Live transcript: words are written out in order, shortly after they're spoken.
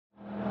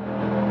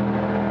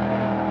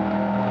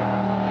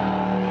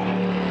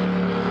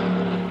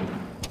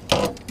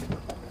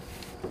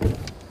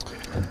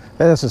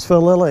Hey, this is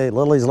Phil Lilley,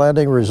 Lilley's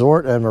Landing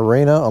Resort and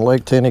Marina on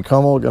Lake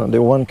Taneycomo. Going to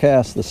do one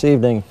cast this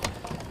evening.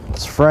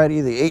 It's Friday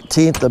the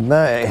 18th of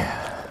May.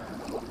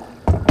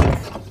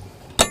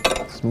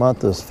 This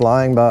month is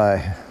flying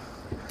by.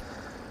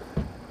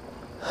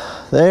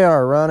 They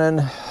are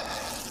running, I'm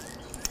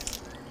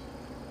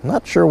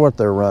not sure what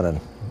they're running.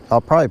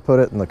 I'll probably put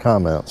it in the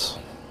comments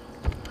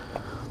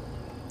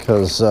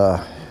because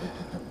I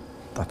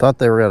thought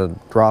they were going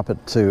to drop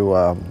it to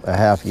a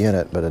half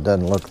unit, but it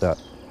doesn't look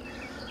that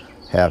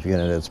half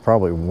unit. It's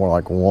probably more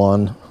like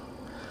one.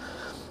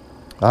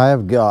 I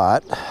have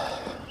got,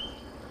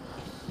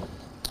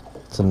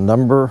 it's a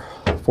number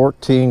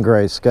 14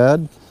 gray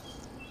scud,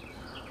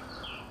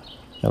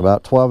 and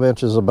about 12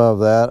 inches above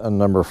that a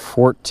number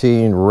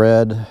 14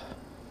 red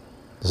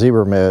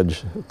zebra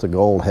midge. It's a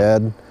gold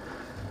head,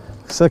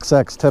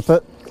 6X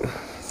tippet.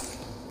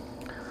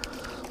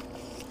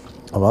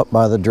 I'm up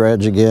by the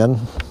dredge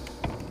again.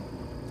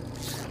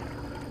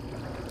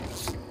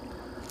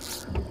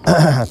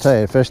 I tell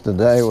you, fish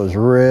today was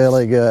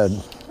really good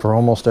for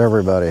almost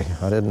everybody.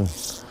 I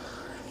didn't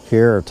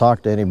hear or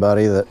talk to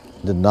anybody that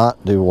did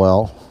not do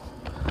well.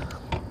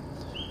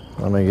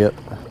 Let me get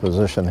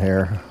position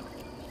here.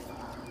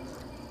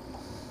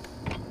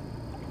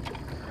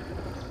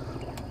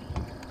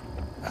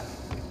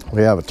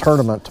 We have a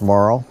tournament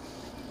tomorrow.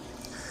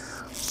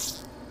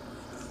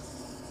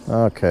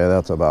 Okay,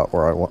 that's about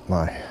where I want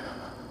my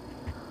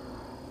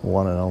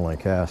one and only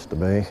cast to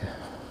be.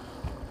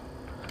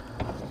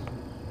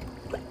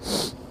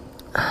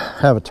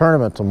 Have a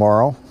tournament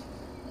tomorrow,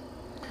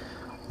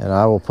 and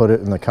I will put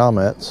it in the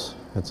comments.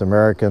 It's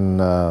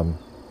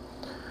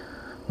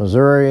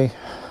Missouri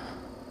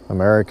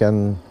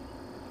American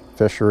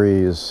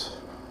Fisheries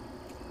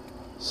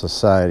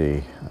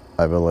Society,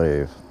 I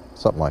believe,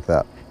 something like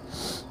that.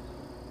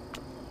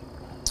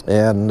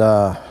 And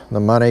the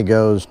money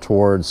goes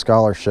towards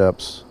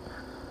scholarships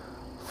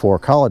for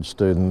college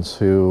students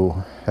who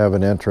have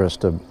an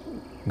interest of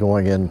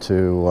going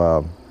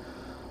into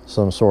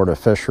some sort of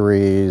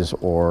fisheries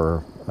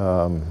or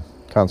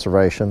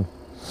conservation.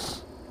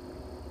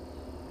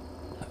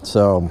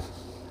 So,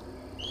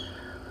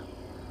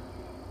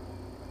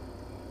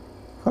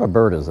 what a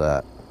bird is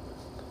that?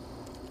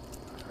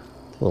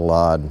 A little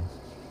odd.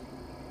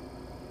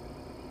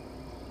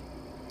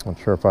 I'm not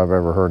sure if I've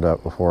ever heard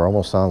that before.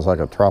 Almost sounds like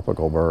a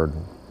tropical bird.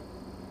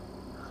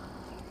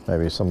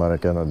 Maybe somebody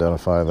can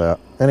identify that.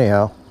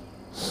 Anyhow,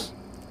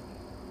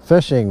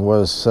 fishing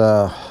was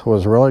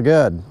really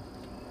good.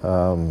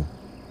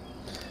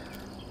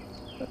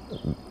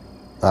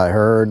 I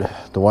heard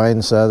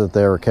Dwayne said that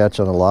they were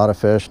catching a lot of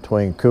fish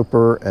between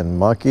Cooper and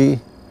Monkey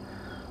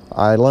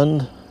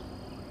Island.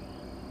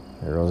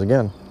 Here it goes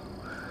again.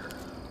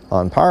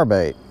 On power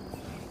bait.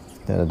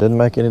 And it didn't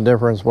make any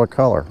difference what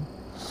color.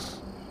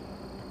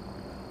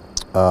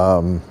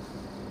 I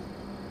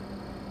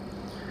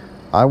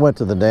went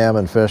to the dam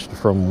and fished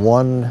from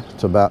 1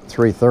 to about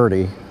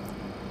 3:30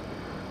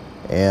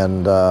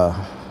 and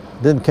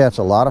didn't catch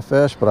a lot of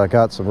fish, but I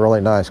got some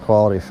really nice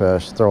quality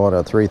fish throwing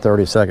a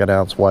 3/32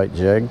 ounce white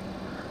jig.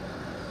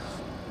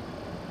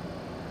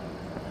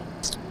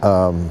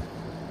 I'll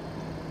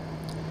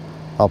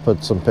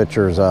put some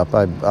pictures up.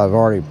 I've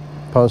already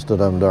posted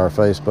them to our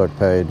Facebook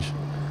page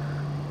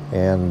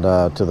and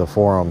to the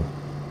forum,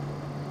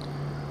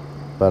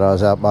 but I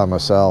was out by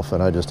myself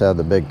and I just had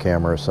the big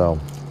camera, so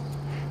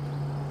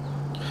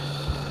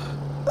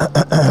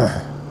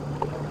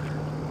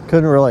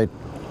couldn't really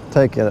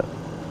take a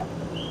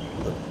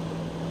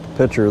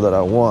picture that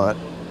I want,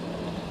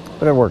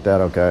 but it worked out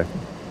okay.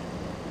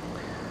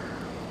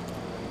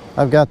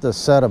 I've got this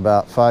set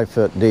about 5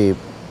 foot deep.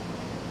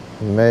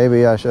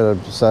 Maybe I should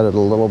have set it a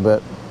little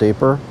bit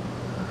deeper.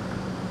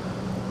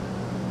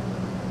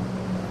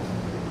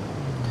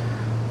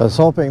 I was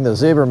hoping the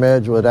zebra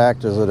midge would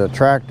act as an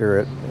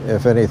attractor,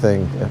 if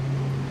anything,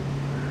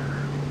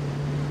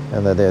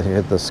 and that they'd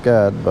hit the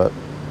scud, but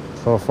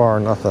so far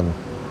nothing.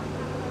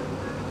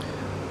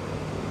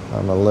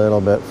 I'm a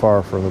little bit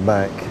far from the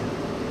bank.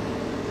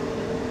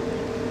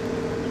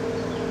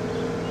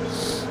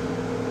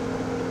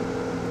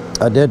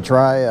 I did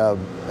try a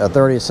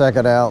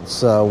 32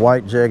 ounce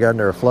white jig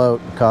under a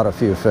float and caught a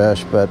few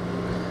fish, but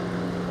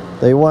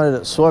they wanted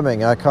it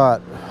swimming. I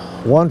caught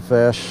one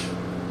fish.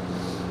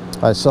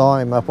 I saw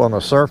him up on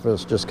the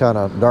surface just kind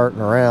of darting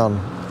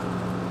around,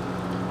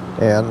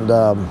 and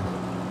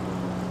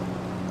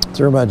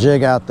threw my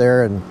jig out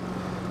there and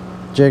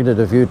jigged it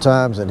a few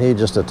times, and he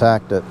just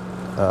attacked it.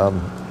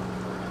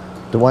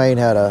 Dwayne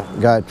had a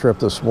guide trip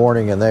this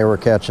morning and they were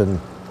catching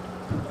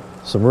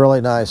some really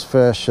nice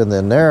fish in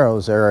the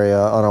Narrows area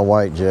on a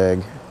white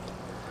jig.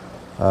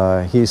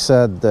 He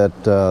said that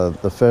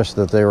the fish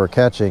that they were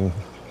catching,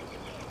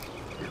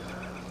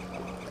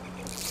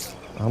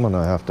 I'm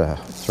gonna have to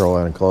throw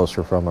in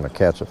closer if I'm gonna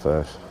catch a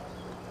fish.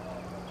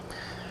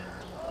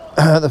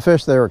 The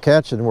fish they were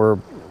catching were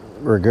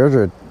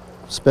regurgitating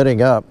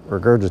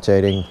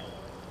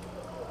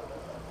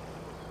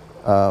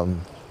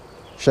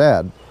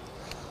shad,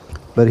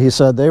 but he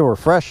said they were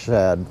fresh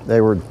shad.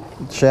 They were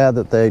shad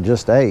that they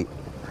just ate.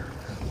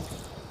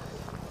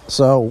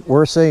 So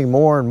we're seeing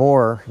more and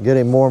more,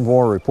 getting more and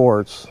more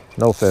reports,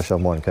 no fish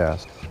on one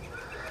cast,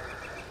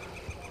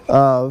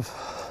 of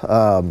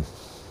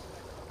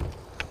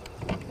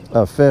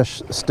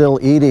fish still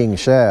eating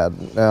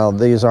shad. Now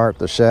these aren't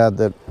the shad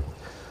that,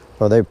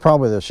 well, they're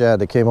probably the shad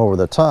that came over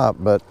the top,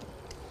 but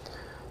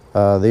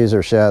these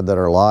are shad that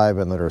are live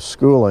and that are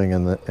schooling,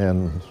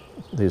 and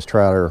these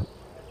trout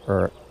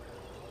are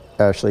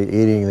actually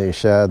eating these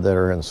shad that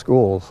are in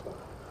schools,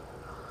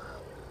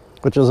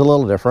 which is a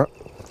little different.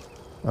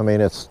 I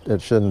mean,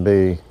 it shouldn't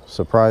be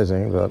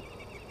surprising, but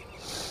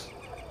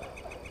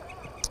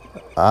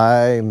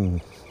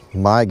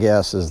my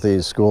guess is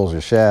these schools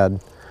of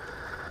shad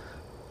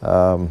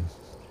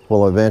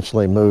will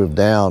eventually move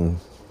down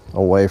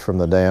away from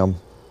the dam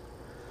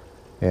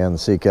and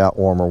seek out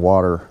warmer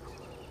water.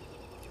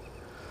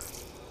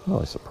 I'm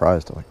really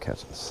surprised I'm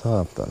catching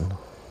something.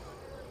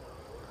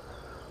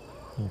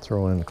 I'll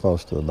throw in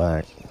close to the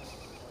bank.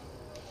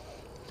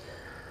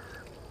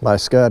 My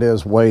scud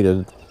is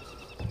weighted,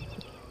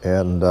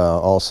 and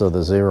also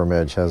the zebra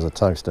midge has a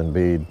tungsten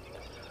bead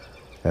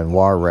and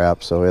wire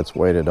wrap, so it's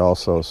weighted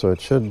also, so it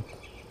should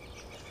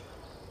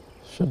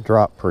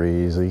drop pretty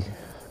easy,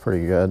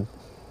 pretty good.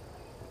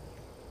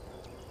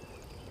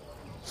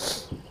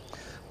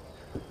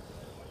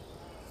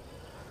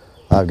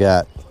 I've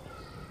got,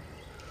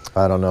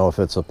 I don't know if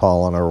it's a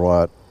pollen or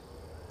what.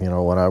 You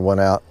know, when I went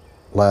out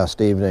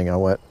last evening,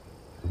 I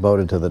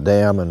boated to the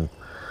dam and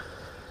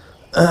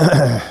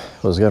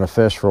was going to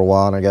fish for a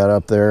while, and I got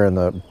up there and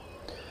the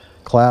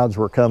clouds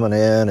were coming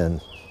in, and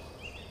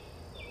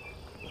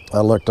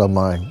I looked on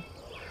my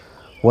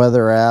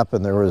weather app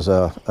and there was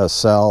a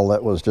cell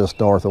that was just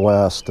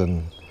northwest,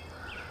 and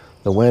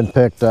the wind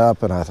picked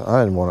up, and I thought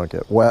I didn't want to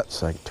get wet,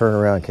 so I turned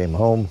around and came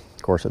home.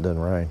 Of course it didn't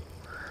rain,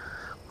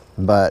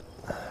 but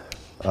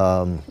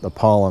the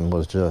pollen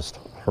was just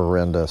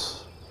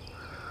horrendous,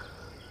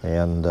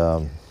 and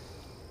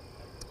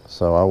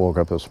so I woke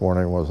up this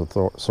morning with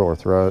a sore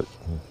throat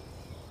and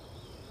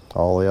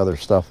all the other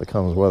stuff that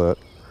comes with it.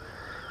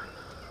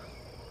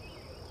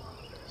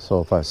 So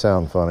if I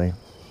sound funny,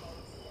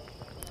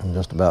 I'm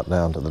just about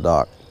down to the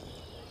dock.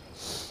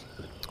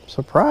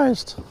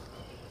 Surprised.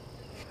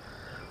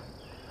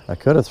 I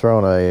could have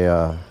thrown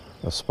a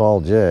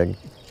small jig.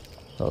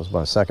 That was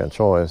my second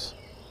choice.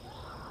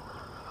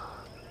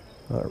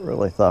 I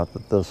really thought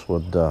that this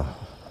would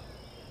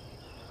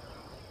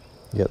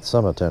get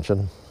some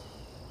attention.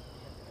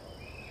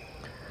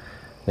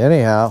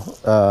 Anyhow,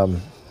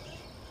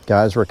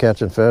 guys were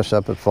catching fish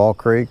up at Fall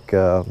Creek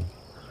all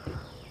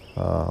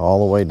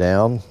the way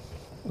down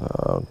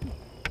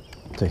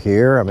to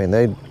here. I mean,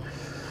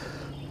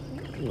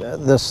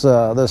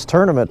 this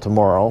tournament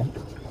tomorrow.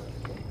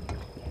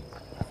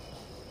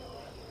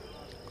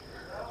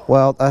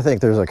 Well, I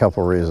think there's a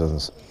couple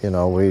reasons. You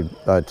know,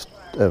 I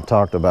have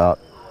talked about,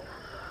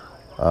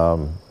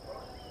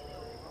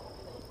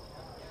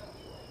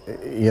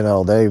 you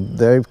know,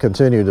 they've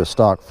continued to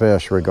stock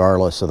fish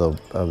regardless of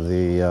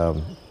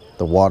the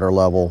water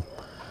level,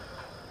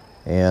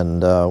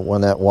 and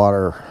when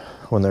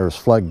there was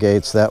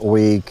floodgates that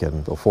week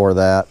and before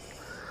that,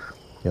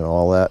 you know,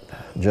 all that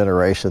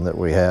generation that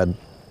we had,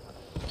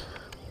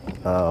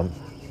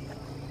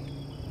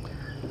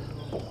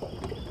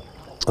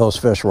 those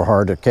fish were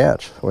hard to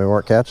catch. We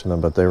weren't catching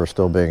them, but they were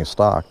still being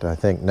stocked. I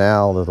think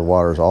now that the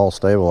water's all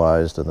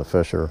stabilized and the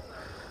fish are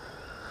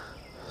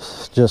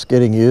just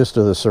getting used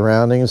to the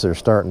surroundings, they're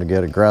starting to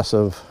get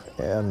aggressive,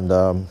 and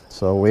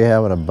so we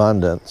have an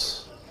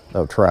abundance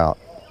of trout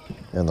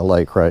in the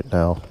lake right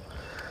now,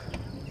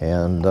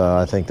 and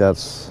I think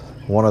that's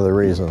one of the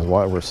reasons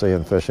why we're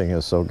seeing fishing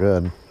is so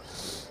good.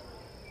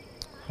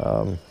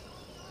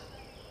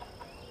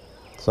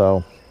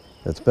 So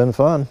it's been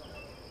fun.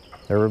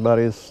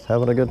 Everybody's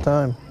having a good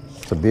time.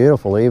 It's a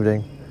beautiful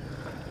evening.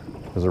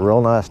 It was a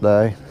real nice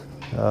day.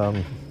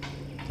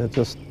 It's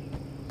just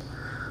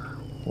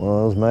one of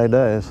those May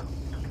days.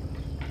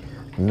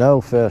 No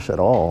fish at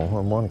all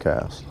on one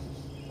cast.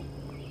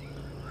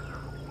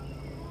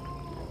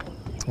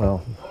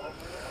 Well,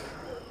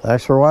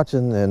 thanks for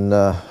watching, and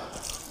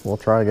we'll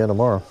try again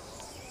tomorrow.